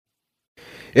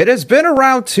It has been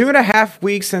around 2.5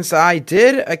 weeks since I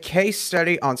did a case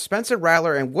study on Spencer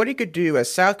Rattler and what he could do as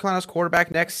South Carolina's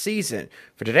quarterback next season.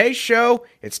 For today's show,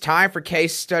 it's time for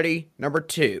case study number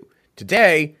 2.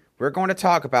 Today, we're going to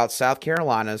talk about South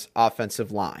Carolina's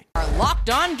offensive line. Our Locked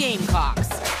On Gamecocks,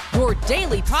 your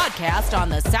daily podcast on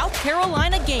the South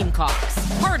Carolina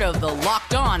Gamecocks, part of the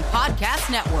Locked On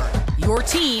Podcast Network, your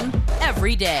team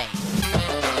every day.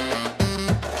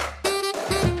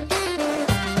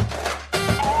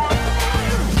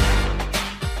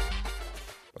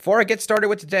 Before I get started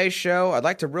with today's show, I'd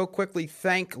like to real quickly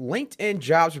thank LinkedIn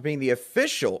Jobs for being the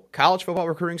official college football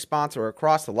recruiting sponsor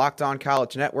across the Locked On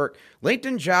College Network.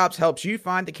 LinkedIn Jobs helps you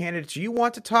find the candidates you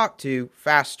want to talk to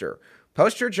faster.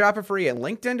 Post your job for free at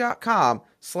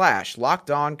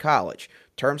linkedin.com/LockedOnCollege.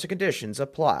 Terms and conditions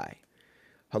apply.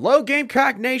 Hello,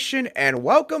 Gamecock Nation, and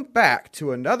welcome back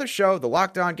to another show of the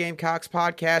Locked On Gamecocks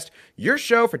podcast, your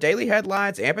show for daily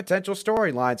headlines and potential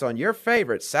storylines on your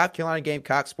favorite South Carolina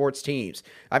Gamecock sports teams.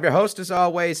 I'm your host, as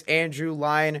always, Andrew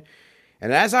Lyon,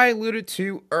 and as I alluded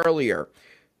to earlier,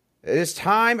 it is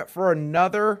time for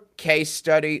another case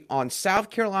study on South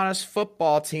Carolina's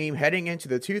football team heading into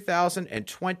the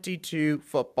 2022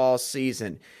 football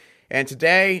season. And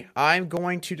today, I'm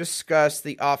going to discuss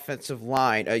the offensive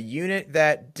line, a unit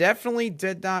that definitely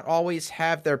did not always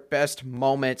have their best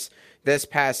moments this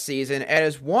past season, and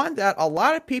is one that a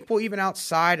lot of people, even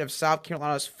outside of South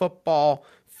Carolina's football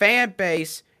fan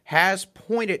base, has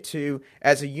pointed to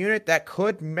as a unit that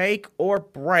could make or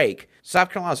break South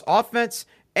Carolina's offense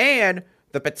and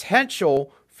the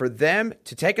potential for them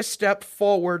to take a step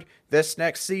forward this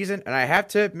next season. And I have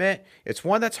to admit, it's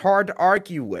one that's hard to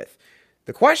argue with.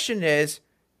 The question is,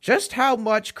 just how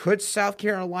much could South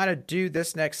Carolina do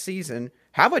this next season?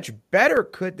 How much better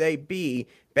could they be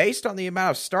based on the amount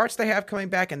of starts they have coming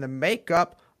back and the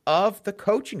makeup of the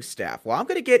coaching staff? Well, I'm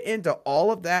going to get into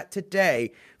all of that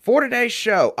today. For today's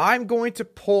show, I'm going to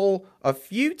pull a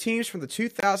few teams from the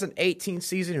 2018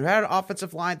 season who had an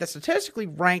offensive line that statistically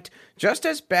ranked just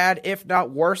as bad, if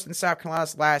not worse, than South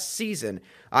Carolina's last season.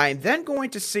 I am then going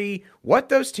to see what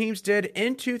those teams did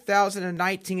in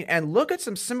 2019 and look at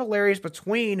some similarities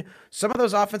between some of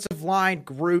those offensive line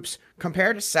groups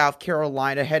compared to South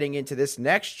Carolina heading into this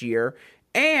next year.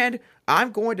 And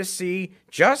I'm going to see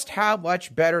just how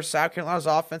much better South Carolina's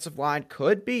offensive line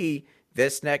could be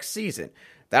this next season.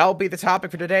 That'll be the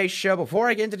topic for today's show. Before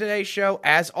I get into today's show,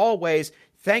 as always,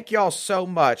 thank y'all so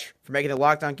much for making the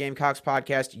Locked On Gamecocks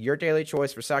podcast your daily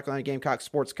choice for South Carolina Gamecocks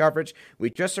sports coverage. We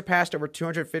just surpassed over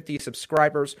 250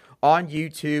 subscribers on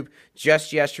YouTube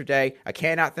just yesterday. I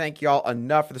cannot thank y'all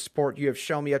enough for the support you have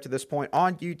shown me up to this point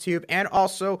on YouTube and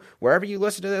also wherever you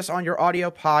listen to this on your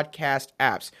audio podcast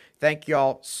apps. Thank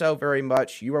y'all so very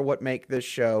much. You are what make this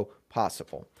show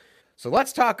possible. So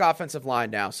let's talk offensive line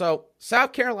now. So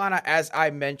South Carolina, as I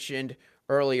mentioned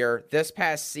earlier, this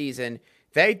past season,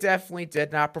 they definitely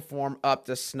did not perform up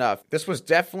to snuff. This was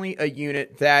definitely a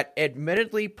unit that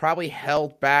admittedly probably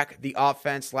held back the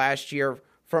offense last year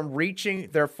from reaching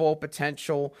their full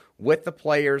potential with the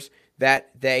players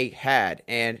that they had.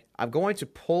 And I'm going to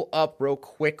pull up real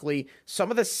quickly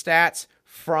some of the stats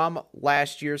from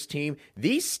last year's team.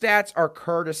 These stats are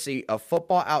courtesy of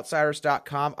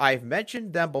footballoutsiders.com. I've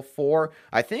mentioned them before,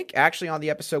 I think actually on the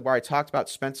episode where I talked about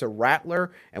Spencer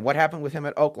Rattler and what happened with him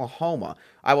at Oklahoma.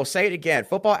 I will say it again,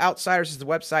 Football Outsiders is the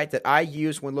website that I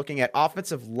use when looking at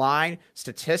offensive line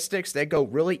statistics. They go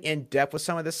really in depth with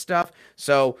some of this stuff.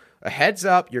 So a heads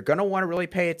up, you're going to want to really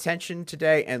pay attention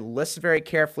today and listen very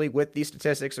carefully with these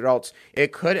statistics, or else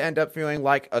it could end up feeling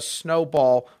like a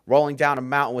snowball rolling down a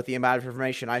mountain with the amount of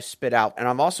information I spit out. And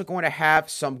I'm also going to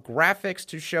have some graphics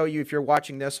to show you if you're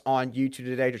watching this on YouTube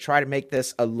today to try to make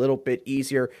this a little bit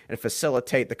easier and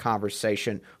facilitate the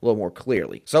conversation a little more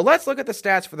clearly. So let's look at the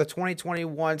stats for the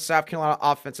 2021 South Carolina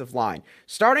offensive line.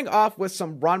 Starting off with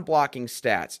some run blocking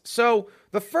stats. So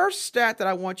the first stat that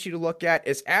I want you to look at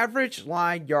is average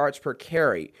line yards per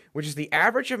carry, which is the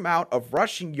average amount of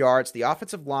rushing yards the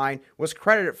offensive line was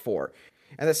credited for.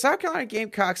 And the South Carolina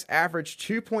Gamecocks averaged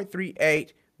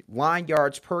 2.38 line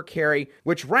yards per carry,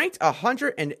 which ranked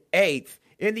 108th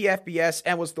in the FBS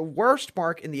and was the worst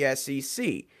mark in the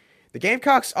SEC. The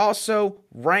Gamecocks also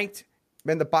ranked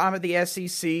in the bottom of the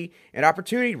SEC in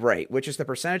opportunity rate, which is the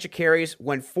percentage of carries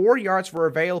when 4 yards were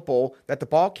available that the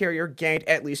ball carrier gained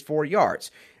at least 4 yards.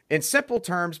 In simple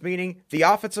terms, meaning the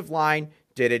offensive line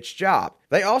did its job.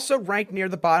 They also ranked near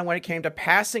the bottom when it came to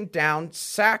passing down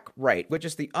sack rate, which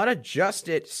is the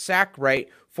unadjusted sack rate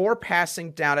for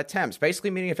passing down attempts. Basically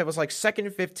meaning if it was like 2nd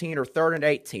and 15 or 3rd and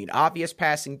 18, obvious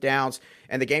passing downs,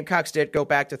 and the Gamecocks did go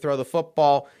back to throw the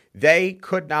football, they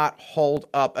could not hold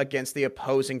up against the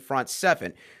opposing front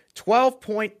seven.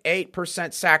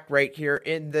 12.8% sack rate here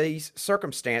in these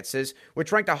circumstances,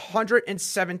 which ranked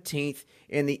 117th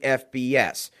in the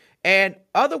FBS. And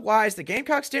otherwise, the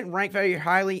Gamecocks didn't rank very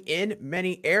highly in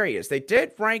many areas. They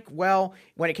did rank well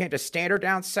when it came to standard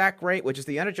down sack rate, which is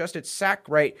the unadjusted sack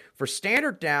rate for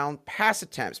standard down pass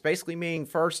attempts, basically meaning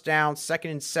first down, 2nd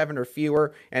and 7 or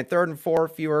fewer, and 3rd and 4 or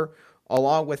fewer,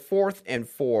 along with 4th and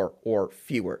 4 or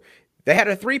fewer. They had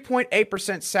a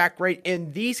 3.8% sack rate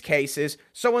in these cases.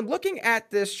 So when looking at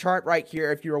this chart right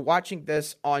here, if you're watching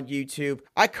this on YouTube,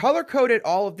 I color-coded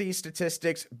all of these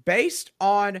statistics based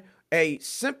on a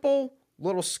simple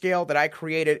little scale that I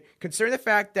created, considering the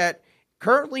fact that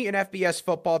currently in FBS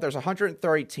football, there's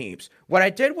 130 teams. What I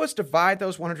did was divide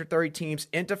those 130 teams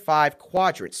into 5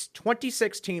 quadrants,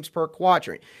 26 teams per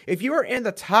quadrant. If you are in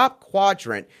the top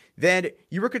quadrant, then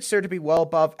you were considered to be well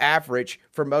above average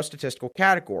for most statistical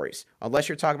categories, unless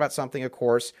you're talking about something, of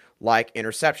course, like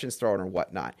interceptions thrown or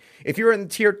whatnot. If you were in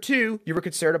tier 2, you were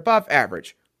considered above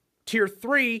average. Tier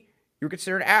 3, you were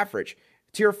considered average.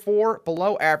 Tier 4,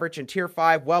 below average, and Tier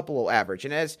 5, well below average.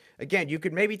 And as, again, you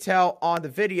could maybe tell on the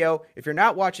video, if you're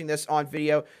not watching this on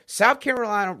video, South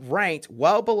Carolina ranked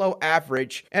well below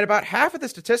average, and about half of the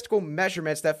statistical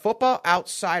measurements that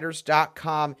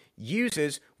FootballOutsiders.com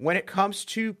uses when it comes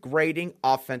to grading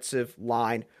offensive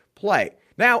line play.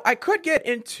 Now, I could get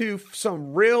into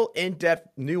some real in-depth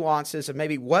nuances of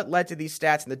maybe what led to these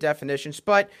stats and the definitions,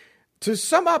 but to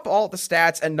sum up all the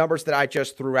stats and numbers that I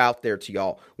just threw out there to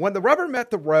y'all, when the rubber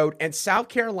met the road and South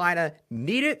Carolina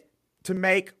needed to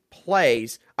make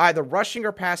plays, either rushing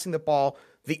or passing the ball,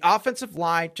 the offensive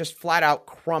line just flat out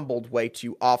crumbled way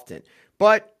too often.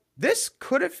 But this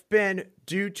could have been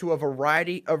due to a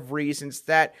variety of reasons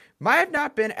that might have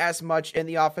not been as much in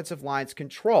the offensive line's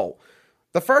control.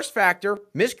 The first factor,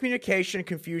 miscommunication and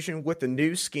confusion with the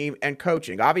new scheme and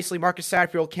coaching. Obviously, Marcus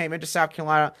Satterfield came into South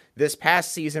Carolina this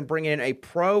past season bringing in a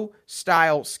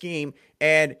pro-style scheme,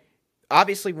 and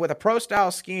obviously with a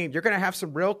pro-style scheme, you're going to have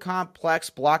some real complex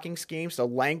blocking schemes. The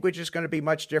language is going to be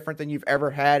much different than you've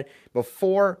ever had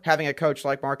before having a coach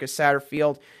like Marcus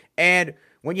Satterfield, and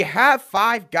when you have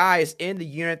 5 guys in the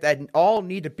unit that all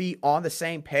need to be on the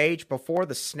same page before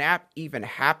the snap even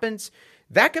happens,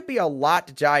 that could be a lot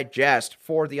to digest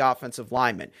for the offensive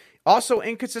linemen. Also,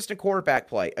 inconsistent quarterback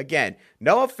play. Again,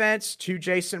 no offense to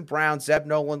Jason Brown, Zeb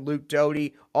Nolan, Luke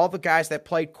Doty, all the guys that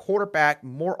played quarterback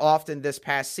more often this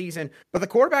past season, but the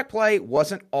quarterback play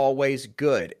wasn't always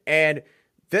good. And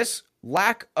this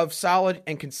lack of solid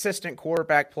and consistent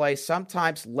quarterback play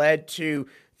sometimes led to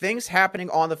things happening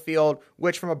on the field,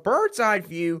 which from a bird's eye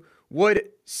view would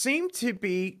seem to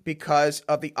be because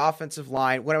of the offensive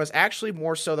line when it was actually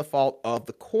more so the fault of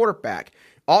the quarterback.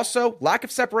 Also, lack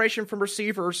of separation from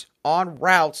receivers on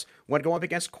routes when going up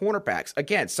against cornerbacks.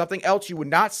 Again, something else you would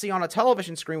not see on a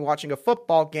television screen watching a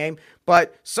football game,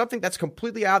 but something that's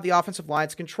completely out of the offensive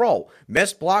line's control.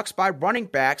 Missed blocks by running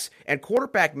backs and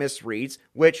quarterback misreads,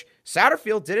 which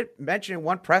Satterfield did mention in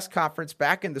one press conference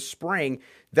back in the spring,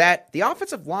 that the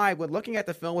offensive line, when looking at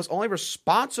the film, was only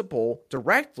responsible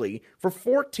directly for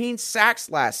 14 sacks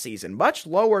last season, much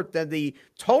lower than the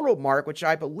total mark, which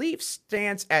I believe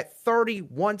stands at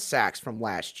 31 sacks from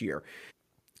last year.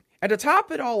 And to top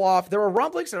it all off, there were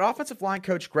rumblings that offensive line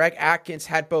coach Greg Atkins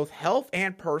had both health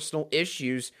and personal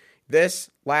issues this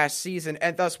last season,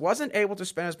 and thus wasn't able to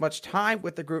spend as much time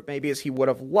with the group maybe as he would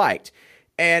have liked.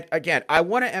 And again, I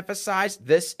want to emphasize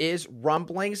this is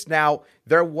rumblings. Now,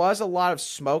 there was a lot of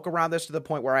smoke around this to the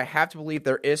point where I have to believe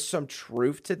there is some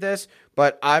truth to this,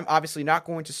 but I'm obviously not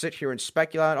going to sit here and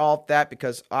speculate on all of that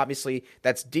because obviously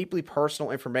that's deeply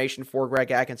personal information for Greg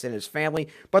Atkins and his family.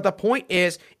 But the point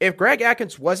is, if Greg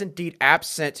Atkins was indeed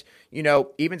absent,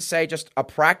 even say just a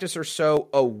practice or so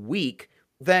a week,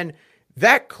 then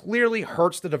that clearly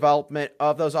hurts the development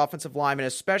of those offensive linemen,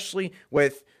 especially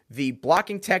with the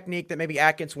blocking technique that maybe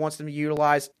Atkins wants them to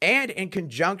utilize, and in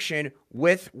conjunction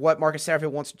with what Marcus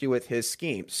Satterfield wants to do with his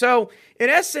scheme. So, in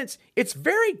essence, it's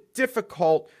very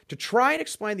difficult to try and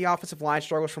explain the offensive line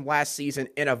struggles from last season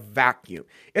in a vacuum.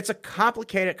 It's a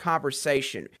complicated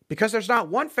conversation because there's not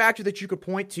one factor that you could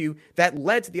point to that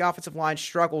led to the offensive line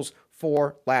struggles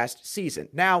for last season.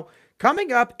 Now,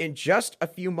 coming up in just a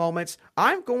few moments,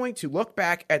 I'm going to look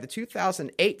back at the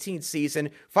 2018 season,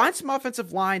 find some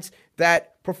offensive lines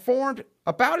that performed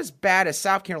about as bad as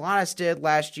South Carolina's did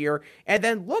last year, and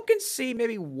then look and see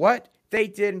maybe what they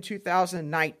did in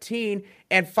 2019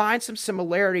 and find some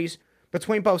similarities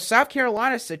between both South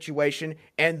Carolina's situation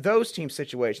and those team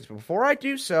situations. But before I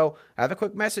do so, I have a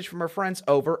quick message from our friends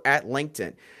over at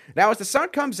LinkedIn. Now, as the sun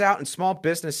comes out and small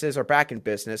businesses are back in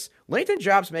business, LinkedIn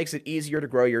Jobs makes it easier to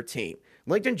grow your team.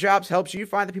 LinkedIn Jobs helps you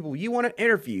find the people you want to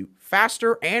interview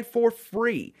faster and for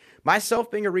free.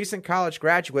 Myself being a recent college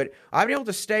graduate, I've been able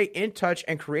to stay in touch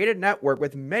and create a network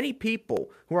with many people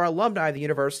who are alumni of the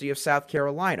University of South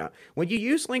Carolina. When you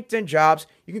use LinkedIn Jobs,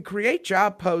 you can create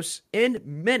job posts in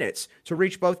minutes to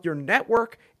reach both your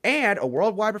network and a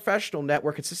worldwide professional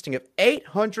network consisting of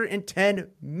 810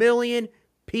 million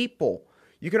people.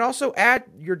 You can also add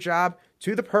your job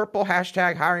to the purple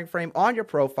hashtag hiring frame on your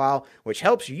profile, which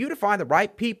helps you to find the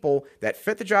right people that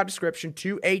fit the job description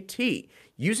to a T,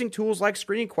 using tools like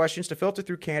screening questions to filter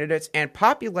through candidates and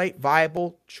populate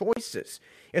viable choices.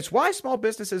 It's why small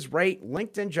businesses rate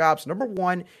LinkedIn Jobs number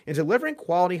one in delivering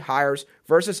quality hires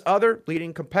versus other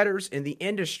leading competitors in the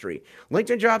industry.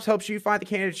 LinkedIn Jobs helps you find the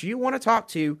candidates you want to talk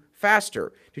to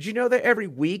faster. Did you know that every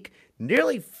week,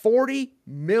 nearly 40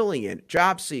 million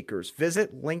job seekers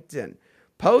visit LinkedIn?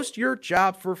 Post your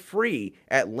job for free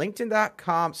at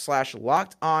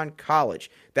linkedin.com/lockedoncollege.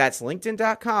 That's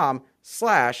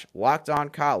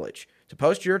linkedin.com/lockedoncollege to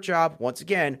post your job, once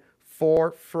again,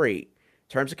 for free.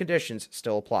 Terms and conditions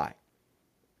still apply.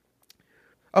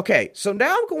 Okay, so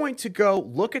now I'm going to go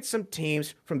look at some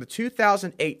teams from the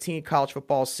 2018 college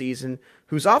football season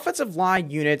whose offensive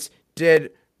line units did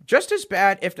just as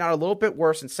bad, if not a little bit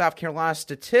worse, in South Carolina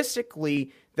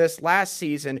statistically this last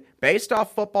season based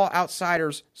off Football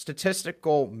Outsiders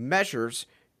statistical measures,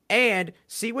 and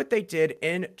see what they did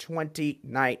in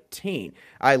 2019.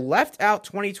 I left out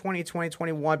 2020,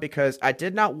 2021 because I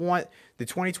did not want the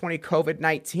 2020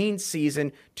 COVID-19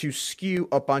 season to skew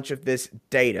a bunch of this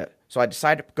data. So I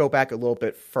decided to go back a little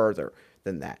bit further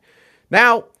than that.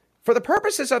 Now, for the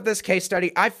purposes of this case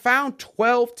study, I found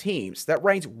 12 teams that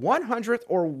ranked 100th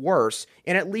or worse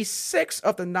in at least 6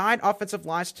 of the 9 offensive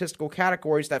line statistical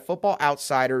categories that Football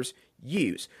Outsiders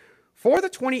use for the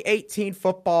 2018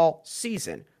 football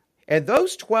season. And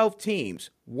those 12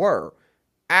 teams were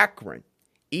Akron,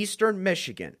 Eastern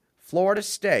Michigan, Florida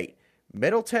State,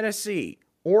 Middle Tennessee,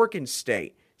 Oregon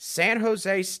State, San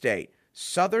Jose State,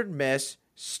 Southern Miss,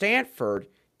 Stanford,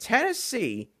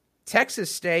 Tennessee,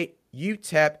 Texas State,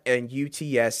 UTEP, and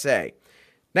UTSA.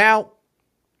 Now,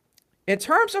 in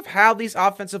terms of how these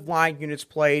offensive line units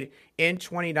played in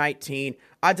 2019,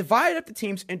 I divided up the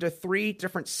teams into 3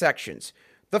 different sections.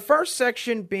 The first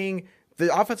section being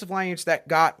the offensive line units that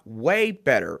got way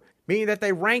better, meaning that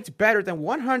they ranked better than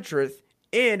 100th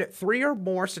in 3 or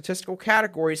more statistical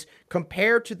categories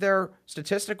compared to their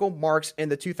statistical marks in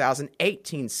the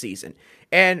 2018 season.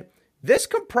 And this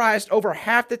comprised over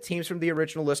half the teams from the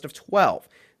original list of 12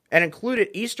 and included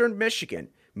Eastern Michigan,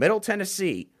 Middle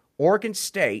Tennessee, Oregon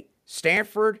State,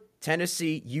 Stanford,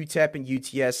 Tennessee, UTEP, and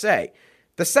UTSA.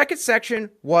 The second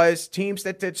section was teams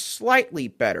that did slightly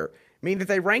better, meaning that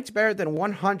they ranked better than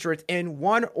 100th in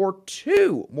 1 or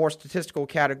 2 more statistical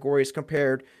categories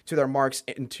compared to their marks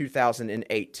in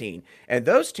 2018. And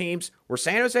those teams were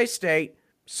San Jose State,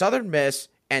 Southern Miss,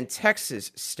 and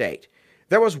Texas State.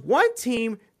 There was one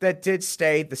team that did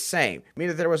stay the same,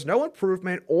 meaning that there was no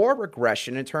improvement or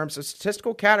regression in terms of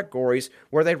statistical categories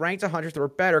where they ranked 100th or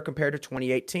better compared to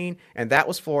 2018, and that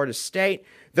was Florida State.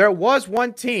 There was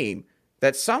one team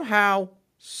that somehow,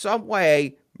 some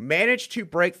way, managed to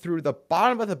break through the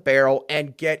bottom of the barrel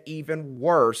and get even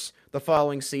worse the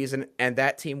following season, and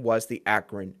that team was the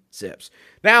Akron Zips.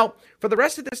 Now, for the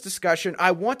rest of this discussion, I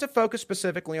want to focus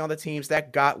specifically on the teams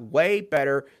that got way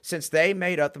better since they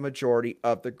made up the majority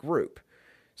of the group.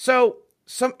 So,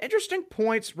 some interesting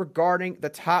points regarding the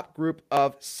top group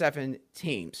of 7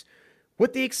 teams.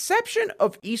 With the exception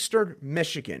of Eastern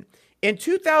Michigan, in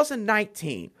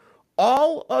 2019,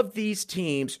 all of these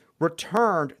teams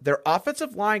returned their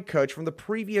offensive line coach from the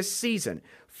previous season.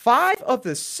 5 of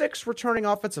the 6 returning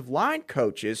offensive line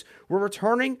coaches were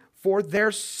returning for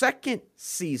their second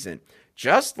season,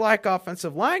 just like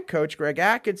offensive line coach Greg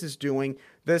Atkins is doing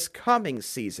this coming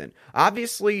season.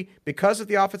 Obviously, because of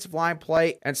the offensive line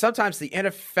play and sometimes the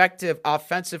ineffective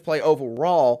offensive play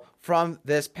overall from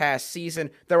this past season,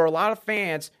 there were a lot of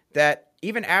fans that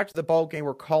even after the bowl game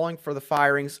were calling for the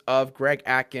firings of Greg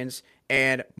Atkins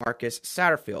and Marcus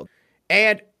Satterfield.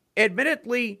 And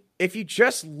admittedly, if you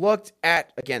just looked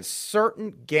at, again,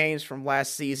 certain games from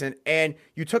last season and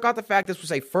you took out the fact this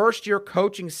was a first-year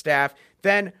coaching staff,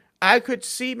 then I could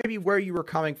see maybe where you were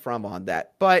coming from on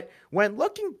that. But when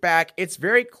looking back, it's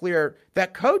very clear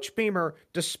that Coach Beamer,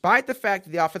 despite the fact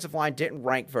that the offensive line didn't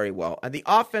rank very well and the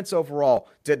offense overall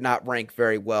did not rank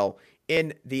very well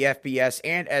in the FBS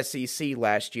and SEC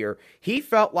last year. He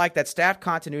felt like that staff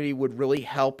continuity would really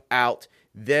help out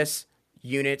this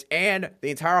unit and the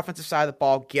entire offensive side of the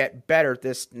ball get better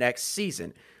this next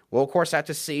season. We'll, of course, have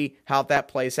to see how that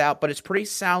plays out, but it's pretty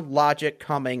sound logic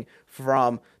coming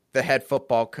from the head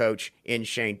football coach in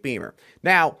Shane Beamer.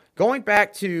 Now, going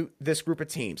back to this group of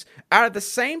teams, out of the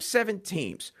same 7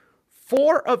 teams,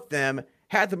 4 of them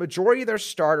had the majority of their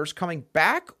starters coming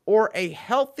back or a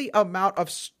healthy amount of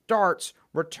starts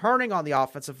returning on the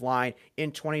offensive line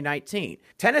in 2019.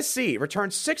 Tennessee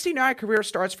returned 69 career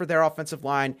starts for their offensive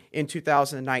line in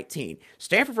 2019.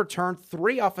 Stanford returned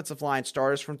 3 offensive line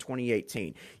starters from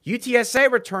 2018. UTSA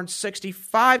returned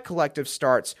 65 collective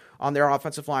starts on their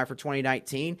offensive line for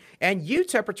 2019, and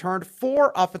UTEP returned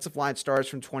 4 offensive line starters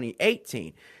from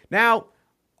 2018. Now,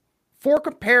 for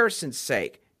comparison's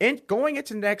sake, going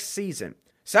into next season,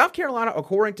 South Carolina,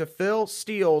 according to Phil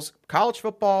Steele's College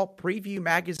Football Preview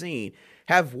magazine,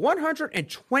 have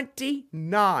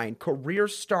 129 career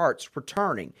starts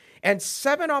returning and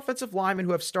 7 offensive linemen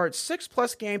who have started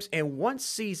 6+ games in one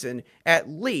season at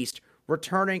least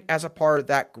returning as a part of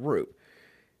that group.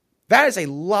 That is a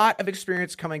lot of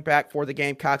experience coming back for the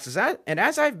Gamecocks. And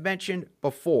as I've mentioned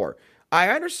before, I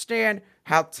understand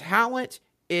how talent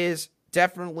is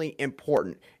definitely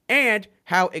important and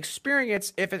how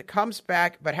experience, if it comes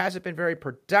back but hasn't been very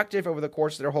productive over the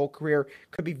course of their whole career,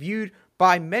 could be viewed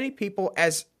by many people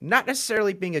as not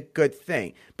necessarily being a good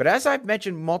thing. But as I've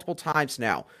mentioned multiple times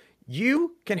now,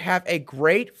 you can have a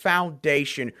great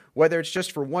foundation, whether it's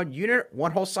just for one unit,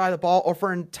 one whole side of the ball, or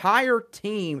for an entire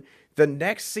team the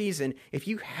next season, if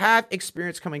you have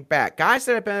experience coming back. Guys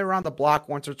that have been around the block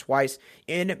once or twice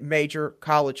in major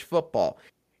college football.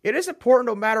 It is important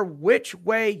no matter which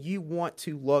way you want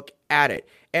to look at it.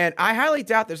 And I highly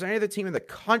doubt there's any other team in the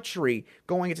country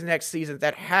going into next season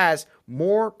that has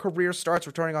more career starts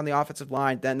returning on the offensive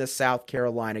line than the South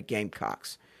Carolina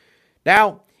Gamecocks.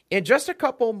 Now, in just a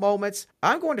couple moments,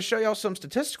 I'm going to show y'all some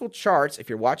statistical charts if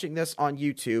you're watching this on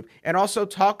YouTube, and also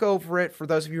talk over it for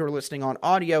those of you who are listening on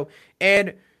audio,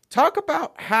 and talk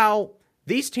about how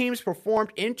these teams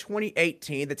performed in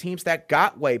 2018, the teams that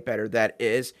got way better, that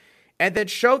is, and then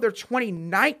show their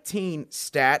 2019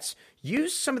 stats,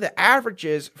 use some of the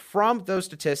averages from those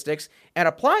statistics, and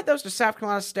apply those to South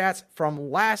Carolina stats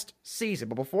from last season.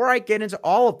 But before I get into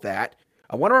all of that,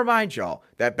 I want to remind y'all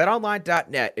that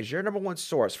BetOnline.net is your number one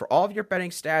source for all of your betting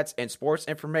stats and sports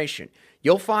information.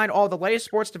 You'll find all the latest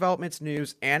sports developments,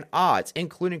 news, and odds,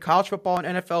 including college football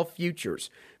and NFL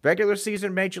futures, regular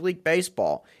season Major League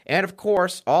Baseball, and of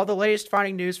course, all the latest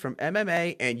fighting news from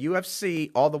MMA and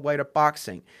UFC all the way to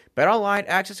boxing. BetOnline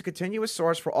acts as a continuous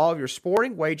source for all of your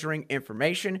sporting wagering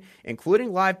information,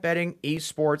 including live betting,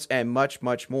 esports, and much,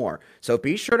 much more. So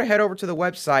be sure to head over to the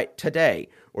website today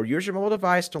or use your mobile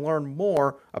device to learn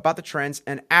more about the trends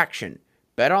and action.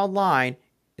 BetOnline,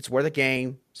 it's where the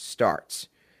game starts.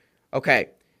 Okay,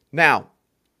 now,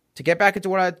 to get back into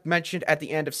what I mentioned at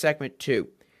the end of segment 2,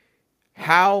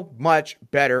 how much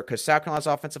better could South Carolina's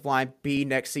offensive line be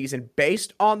next season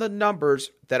based on the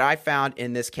numbers that I found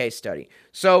in this case study?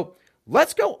 So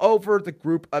let's go over the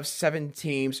group of 7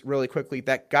 teams really quickly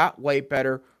that got way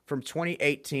better from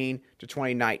 2018 to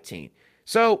 2019.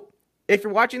 So if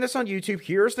you're watching this on YouTube,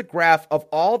 here's the graph of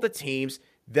all the teams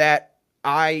that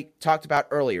I talked about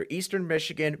earlier. Eastern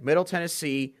Michigan, Middle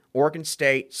Tennessee, Oregon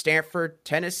State, Stanford,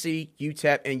 Tennessee,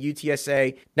 UTEP, and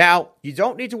UTSA. Now, you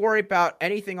don't need to worry about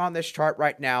anything on this chart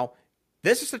right now.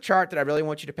 This is the chart that I really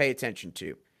want you to pay attention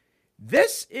to.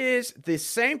 This is the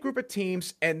same group of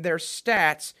teams and their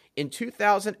stats in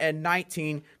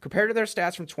 2019 compared to their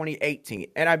stats from 2018.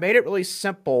 And I made it really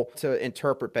simple to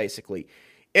interpret, basically.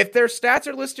 If their stats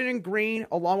are listed in green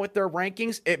along with their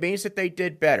rankings, it means that they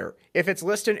did better. If it's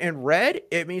listed in red,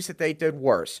 it means that they did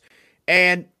worse.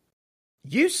 And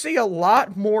you see a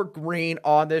lot more green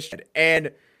on this.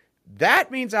 And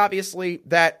that means, obviously,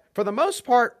 that for the most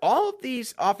part, all of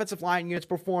these offensive line units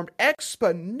performed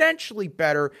exponentially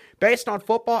better based on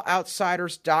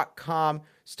FootballOutsiders.com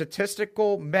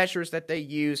statistical measures that they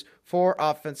use for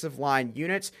offensive line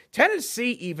units.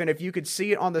 Tennessee, even if you could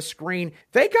see it on the screen,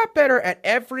 they got better at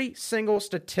every single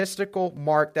statistical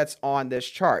mark that's on this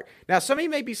chart. Now, some of you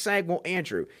may be saying, well,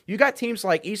 Andrew, you got teams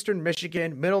like Eastern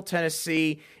Michigan, Middle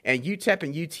Tennessee, and UTEP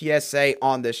and UTSA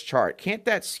on this chart. Can't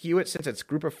that skew it since it's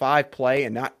group of 5 play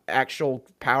and not actual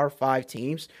Power 5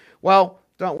 teams? Well,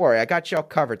 don't worry, I got y'all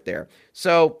covered there.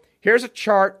 So here's a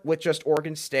chart with just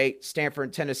Oregon State, Stanford,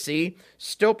 and Tennessee.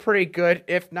 Still pretty good,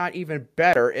 if not even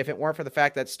better, if it weren't for the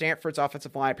fact that Stanford's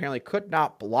offensive line apparently could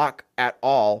not block at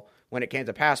all when it came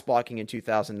to pass blocking in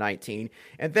 2019.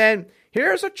 And then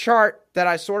here's a chart that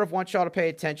I sort of want y'all to pay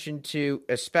attention to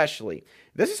especially.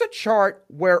 This is a chart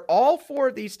where all four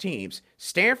of these teams,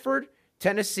 Stanford,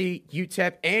 Tennessee,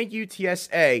 UTEP, and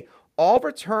UTSA, all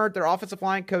returned their offensive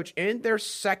line coach in their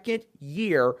second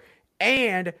year,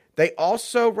 and they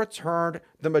also returned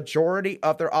the majority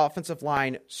of their offensive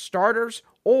line starters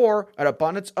or an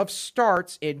abundance of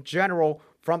starts in general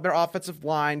from their offensive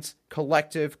line's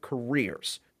collective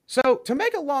careers. So, to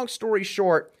make a long story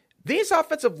short, these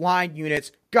offensive line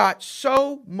units got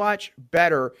so much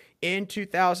better in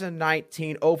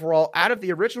 2019 overall out of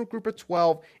the original group of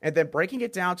 12 and then breaking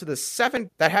it down to the 7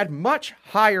 that had much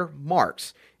higher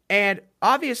marks. And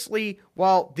obviously,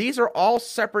 while these are all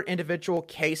separate individual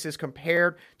cases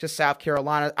compared to South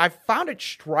Carolina, I found it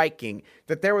striking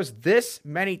that there was this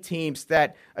many teams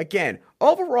that, again,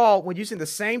 overall, when using the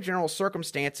same general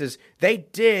circumstances, they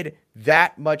did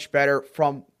that much better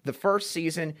from the first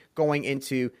season going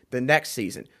into the next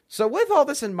season. So with all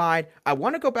this in mind, I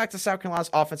want to go back to South Carolina's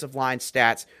offensive line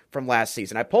stats from last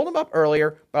season. I pulled them up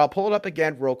earlier, but I'll pull it up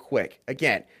again real quick.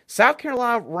 Again, South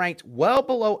Carolina ranked well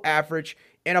below average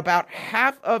in about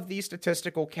half of these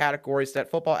statistical categories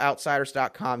that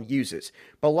FootballOutsiders.com uses.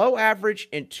 Below average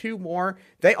in 2 more.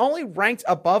 They only ranked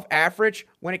above average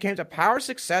when it came to power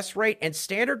success rate and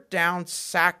standard down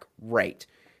sack rate.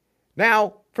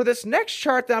 Now, for this next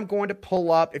chart that I'm going to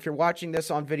pull up, if you're watching this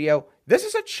on video, this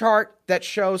is a chart that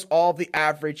shows all the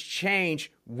average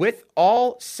change with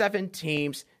all 7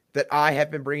 teams that I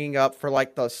have been bringing up for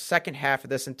like the second half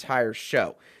of this entire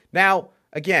show. Now,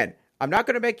 again, I'm not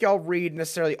going to make y'all read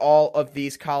necessarily all of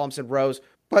these columns and rows,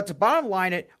 but to bottom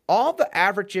line it, all the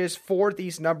averages for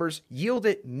these numbers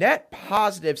yielded net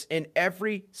positives in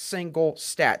every single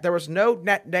stat. There was no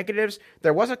net negatives.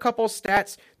 There was a couple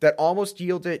stats that almost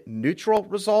yielded neutral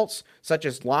results, such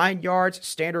as line yards,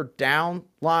 standard down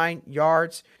line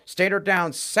yards, standard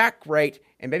down sack rate,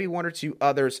 and maybe 1 or 2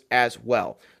 others as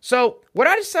well. So what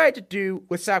I decided to do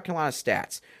with South Carolina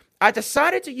stats, I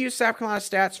decided to use South Carolina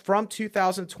stats from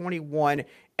 2021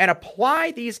 and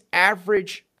apply these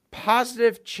average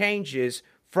positive changes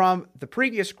from the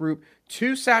previous group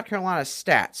to South Carolina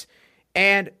stats.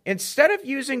 And instead of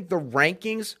using the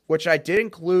rankings, which I did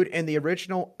include in the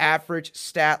original average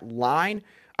stat line,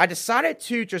 I decided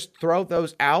to just throw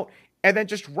those out and then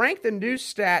just rank the new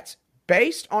stats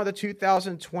based on the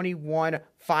 2021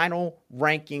 final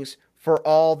rankings for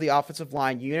all the offensive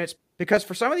line units. Because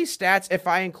for some of these stats, if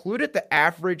I included the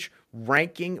average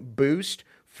ranking boost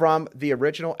from the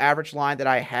original average line that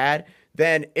I had,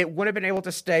 then it wouldn't have been able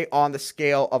to stay on the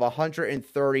scale of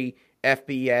 130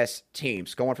 FBS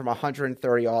teams, going from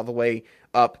 130 all the way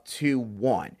up to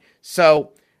 1.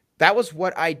 So that was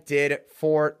what I did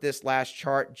for this last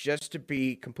chart, just to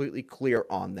be completely clear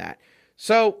on that.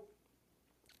 So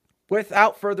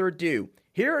without further ado,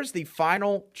 here is the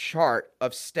final chart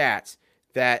of stats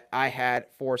that I had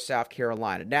for South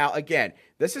Carolina. Now, again,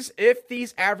 this is if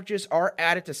these averages are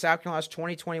added to South Carolina's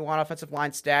 2021 offensive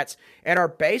line stats and are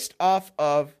based off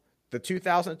of the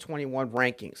 2021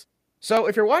 rankings. So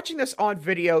if you're watching this on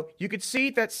video, you can see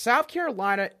that South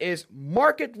Carolina is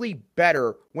markedly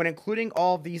better when including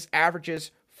all of these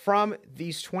averages from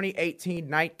these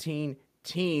 2018-19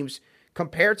 teams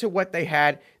compared to what they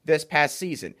had this past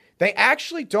season. They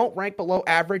actually don't rank below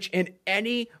average in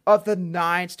any of the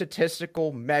 9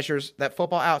 statistical measures that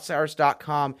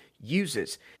FootballOutsiders.com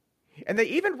uses. And they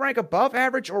even rank above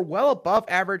average or well above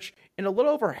average in a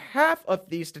little over half of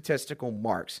these statistical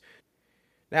marks.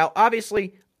 Now,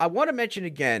 obviously, I want to mention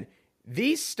again,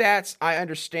 these stats, I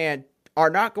understand, are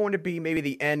not going to be maybe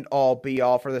the end-all,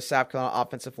 be-all for the South Carolina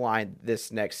offensive line this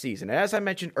next season. And as I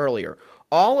mentioned earlier,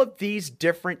 all of these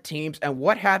different teams and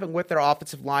what happened with their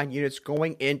offensive line units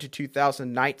going into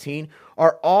 2019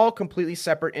 are all completely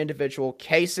separate individual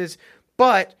cases,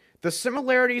 but the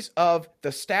similarities of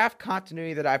the staff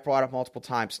continuity that I've brought up multiple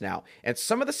times now, and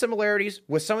some of the similarities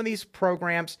with some of these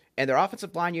programs and their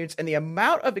offensive line units and the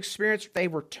amount of experience they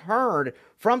returned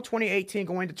from 2018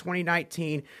 going to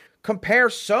 2019 compare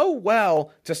so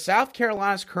well to South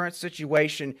Carolina's current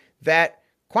situation that,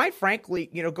 quite frankly,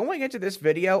 going into this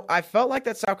video, I felt like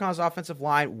that South Carolina's offensive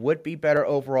line would be better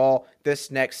overall this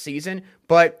next season.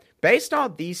 But based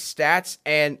on these stats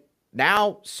and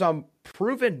now some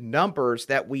proven numbers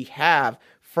that we have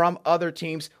from other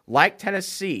teams like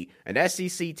Tennessee, an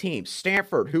SEC team,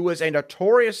 Stanford, who is a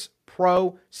notorious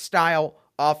pro-style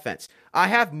offense, I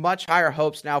have much higher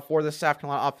hopes now for the South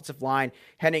Carolina offensive line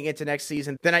heading into next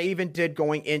season than I even did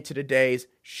going into today's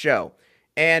show.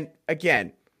 And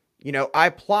again, I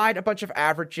applied a bunch of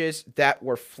averages that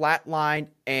were flatlined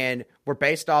and were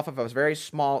based off of a very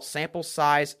small sample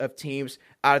size of teams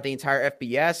out of the entire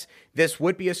FBS. This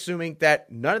would be assuming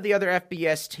that none of the other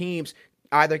FBS teams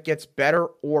either gets better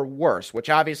or worse, which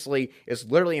obviously is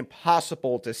literally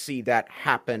impossible to see that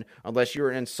happen unless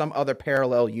you're in some other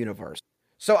parallel universe.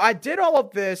 So I did all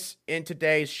of this in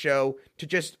today's show to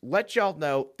just let y'all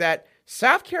know that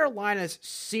South Carolina's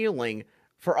ceiling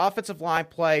for offensive line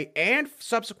play and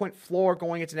subsequent floor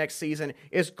going into next season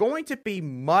is going to be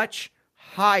much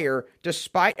higher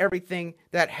despite everything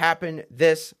that happened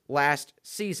this last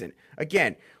season.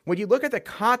 Again, when you look at the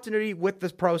continuity with the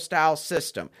pro style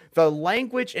system, the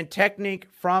language and technique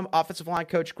from offensive line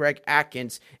coach Greg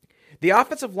Atkins, the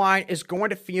offensive line is going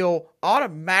to feel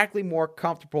automatically more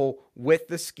comfortable with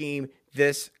the scheme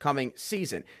this coming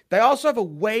season. They also have a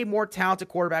way more talented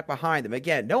quarterback behind them.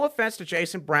 Again, no offense to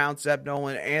Jason Brown, Zeb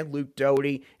Nolan, and Luke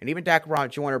Doty, and even Daquan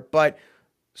Joyner, but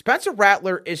Spencer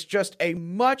Rattler is just a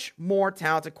much more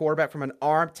talented quarterback from an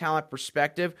arm talent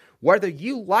perspective. Whether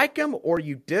you like him or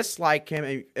you dislike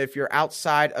him, if you're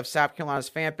outside of South Carolina's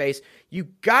fan base, you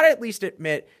got to at least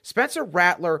admit Spencer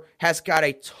Rattler has got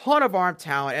a ton of arm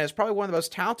talent and is probably one of the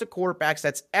most talented quarterbacks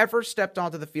that's ever stepped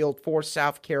onto the field for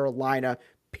South Carolina,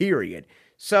 period.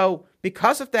 So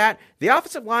because of that, the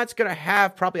offensive line is going to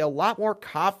have probably a lot more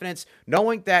confidence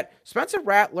knowing that Spencer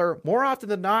Rattler, more often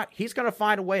than not, he's going to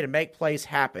find a way to make plays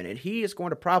happen. And he is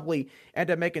going to probably end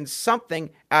up making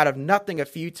something out of nothing a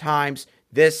few times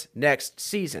this next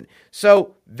season.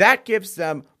 So that gives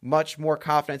them much more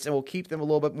confidence and will keep them a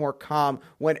little bit more calm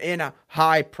when in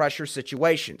high pressure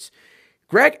situations.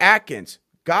 Greg Atkins,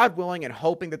 God willing and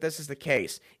hoping that this is the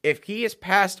case, if he is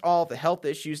past all the health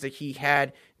issues that he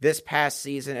had this past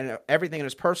season and everything in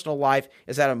his personal life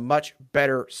is at a much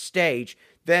better stage,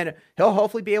 then he'll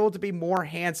hopefully be able to be more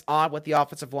hands-on with the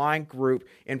offensive line group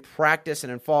in practice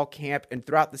and in fall camp and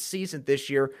throughout the season this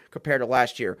year compared to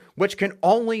last year, which can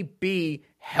only be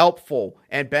helpful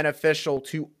and beneficial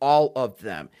to all of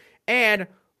them. And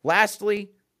lastly,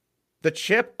 the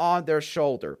chip on their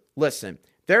shoulder. Listen,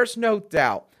 there's no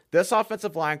doubt this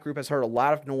offensive line group has heard a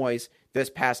lot of noise this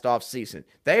past offseason.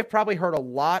 They have probably heard a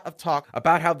lot of talk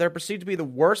about how they're perceived to be the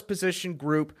worst position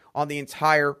group on the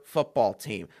entire football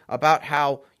team, about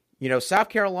how, South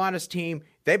Carolina's team,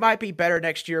 they might be better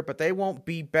next year, but they won't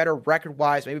be better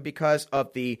record-wise, maybe because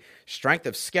of the strength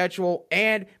of schedule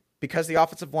and because the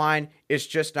offensive line is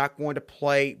just not going to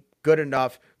play good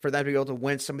enough for them to be able to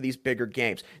win some of these bigger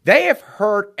games. They have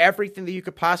heard everything that you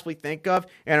could possibly think of,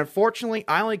 and unfortunately,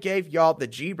 I only gave y'all the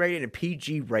G-rated and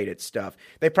PG-rated stuff.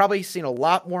 They've probably seen a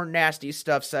lot more nasty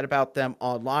stuff said about them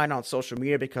online on social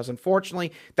media because,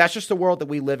 unfortunately, that's just the world that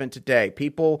we live in today.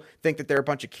 People think that they're a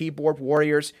bunch of keyboard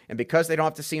warriors, and because they don't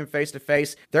have to see them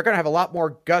face-to-face, they're going to have a lot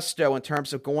more gusto in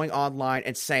terms of going online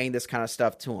and saying this kind of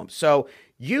stuff to them. So,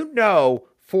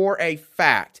 for a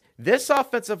fact, this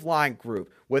offensive line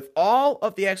group, with all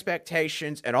of the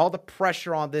expectations and all the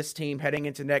pressure on this team heading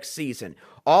into next season,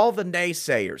 all the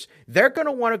naysayers, they're going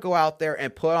to want to go out there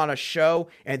and put on a show,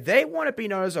 and they want to be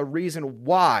known as a reason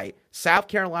why South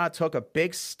Carolina took a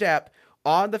big step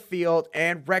on the field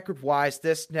and record-wise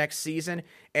this next season.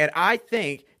 And I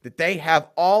think that they have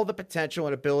all the potential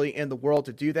and ability in the world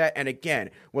to do that. And again,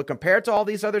 when compared to all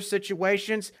these other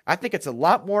situations, I think it's a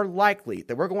lot more likely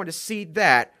that we're going to see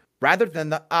that rather than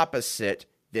the opposite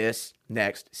this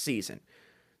next season.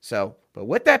 So, but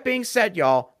with that being said,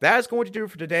 y'all, that is going to do it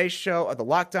for today's show of the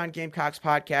Locked On Gamecocks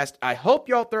podcast. I hope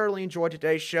y'all thoroughly enjoyed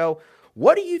today's show.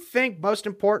 What do you think, most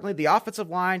importantly, the offensive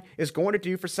line is going to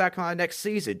do for South Carolina next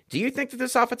season? Do you think that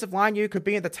this offensive line could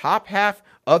be in the top half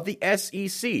of the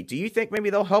SEC? Do you think maybe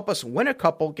they'll help us win a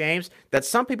couple games that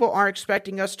some people aren't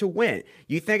expecting us to win?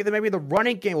 You think that maybe the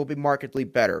running game will be markedly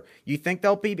better? You think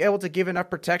they'll be able to give enough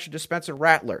protection to Spencer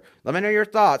Rattler? Let me know your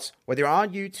thoughts, whether you're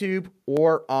on YouTube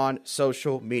or on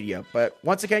social media. But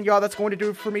once again, y'all, that's going to do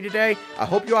it for me today. I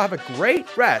hope you all have a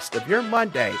great rest of your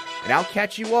Monday, and I'll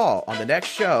catch you all on the next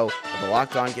show of the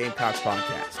Locked On Gamecocks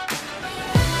podcast.